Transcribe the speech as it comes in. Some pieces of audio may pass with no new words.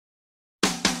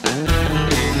I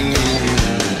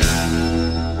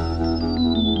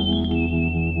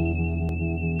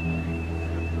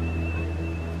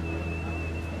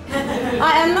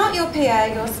am not your PA,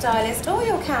 your stylist, or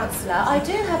your counsellor. I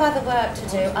do have other work to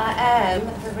do. I am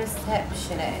the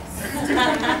receptionist.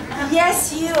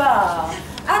 Yes, you are.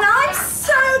 And I'm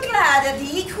so glad that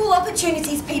the equal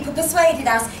opportunities people persuaded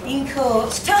us in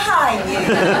court to hire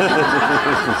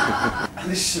you.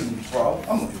 Listen, bro,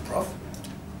 I'm not your bruv.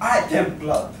 I had them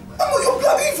blood. I'm not your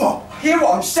blood either. Hear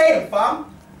what I'm saying, fam?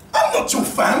 I'm not your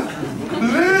fam.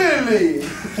 Really?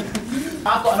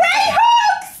 I've got free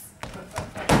hugs!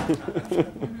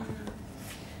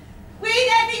 With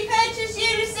every purchase you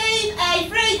receive a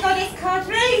free goddess card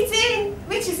reading,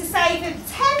 which is a save of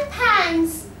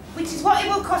 £10, which is what it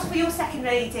will cost for your second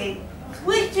reading.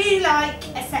 Would you like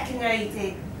a second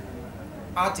reading?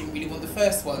 I didn't really want the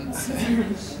first ones.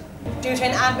 Due to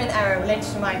an admin error related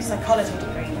to my psychology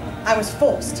degree, I was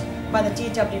forced by the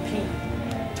DWP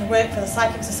to work for the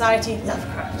Psychic Society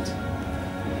Lovecraft.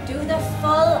 Do the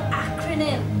full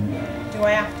acronym. Do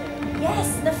I have to?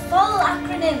 Yes, the full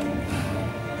acronym.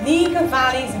 League of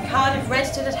Valleys and Cardiff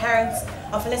registered adherents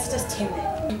of Felicitas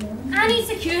Timlin. I need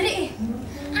security.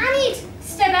 I need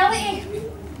stability.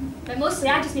 But mostly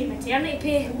I just need maternity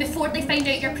pay before they find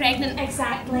out you're pregnant.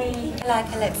 Exactly. I like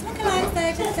her lips. Look alive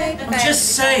though, just say the I'm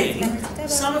just saying,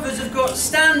 some of us have got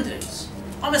standards.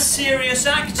 I'm a serious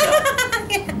actor.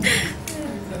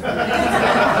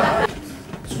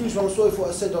 Excuse me, I'm sorry for what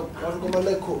I said. I've got my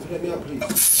leg caught. Let me out,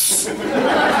 please. The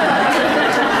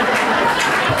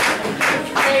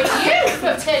youth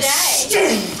of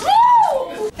today.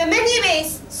 The menu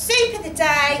is soup of the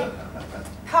day,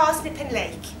 parsnip and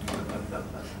leek.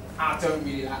 I don't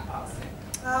really like parsnip.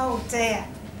 Oh dear.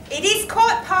 It is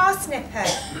quite parsnippy.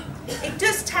 It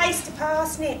does taste of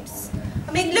parsnips.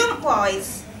 I mean,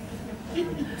 lump-wise,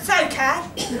 it's okay.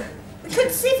 We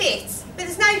could sieve it, but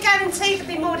there's no guarantee it'll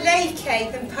be more leaky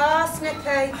than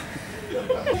parsnippy.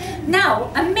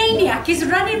 Now, a maniac is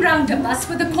running round a bus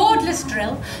with a cordless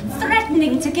drill,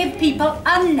 threatening to give people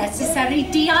unnecessary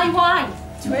DIY.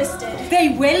 Twisted. They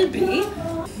will be.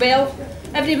 Well,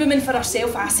 every woman for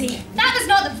herself, I say. That was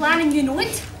not the plan and you know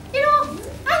it. You know,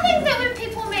 I think that when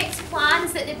people make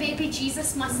plans that the baby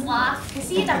Jesus must laugh, because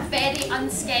he had a very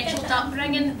unscheduled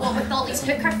upbringing, what with all his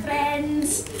hooker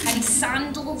friends, and his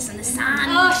sandals and the sand.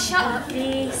 Oh, shut up,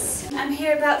 Grace. I'm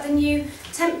here about the new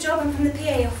temp job. I'm from the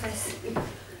PA office.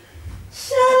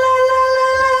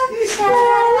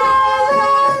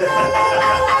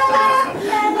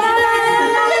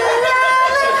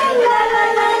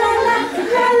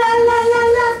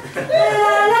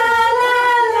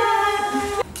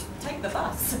 Take the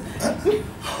bus.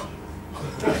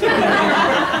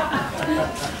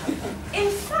 In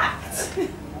fact,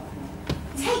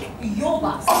 take your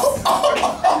bus.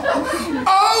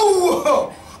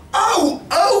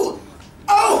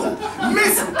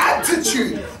 Miss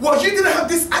Attitude! Well, you didn't have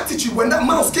this attitude when that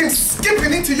mouse came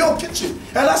skipping into your kitchen.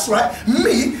 And that's right,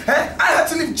 me, I had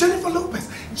to leave Jennifer Lopez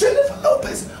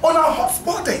on our hot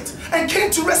spa date and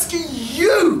came to rescue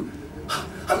you.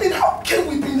 I mean, how can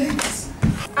we be neighbours?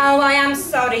 Oh, I am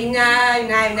sorry. No.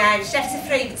 Chef's a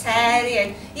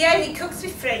fruitarian. He only cooks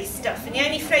with free stuff, and the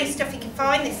only free stuff he could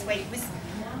find this week was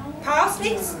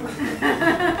parsnips.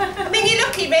 I mean, you're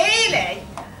lucky, really.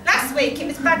 Last week it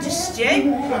was badger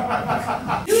stew.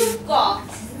 You've got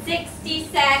 60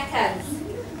 seconds.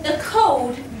 The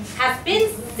code has been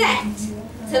set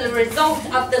to the result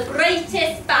of the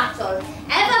greatest battle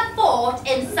ever fought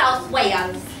in South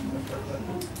Wales.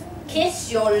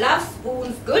 Kiss your love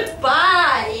spoons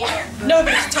goodbye.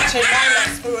 Nobody's touching my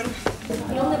love spoon.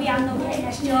 The only way I know getting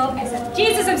this job is if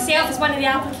Jesus himself is one of the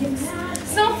applicants.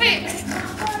 Sophie!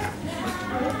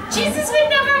 Jesus would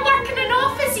never work in an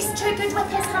office, he's too good with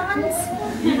his hands.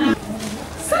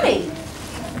 Sonny,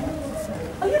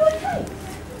 are you okay?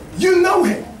 You know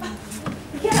him?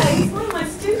 Yeah, he's one of my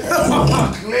students.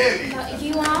 Clearly.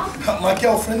 You are? My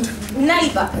girlfriend.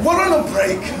 Neighbour. We're on a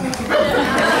break.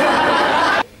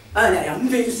 Oh no, I'm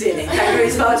being silly.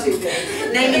 Kangaroos far too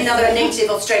big. Name me another native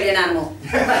Australian animal.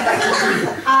 A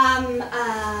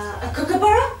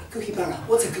kookaburra? Kookaburra.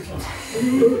 What's a kookaburra?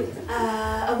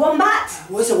 A wombat?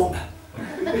 What's a wombat?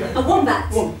 A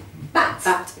wombat. Bat.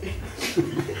 Bat.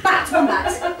 Bat.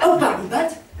 Wombat. Oh, bat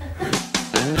wombat.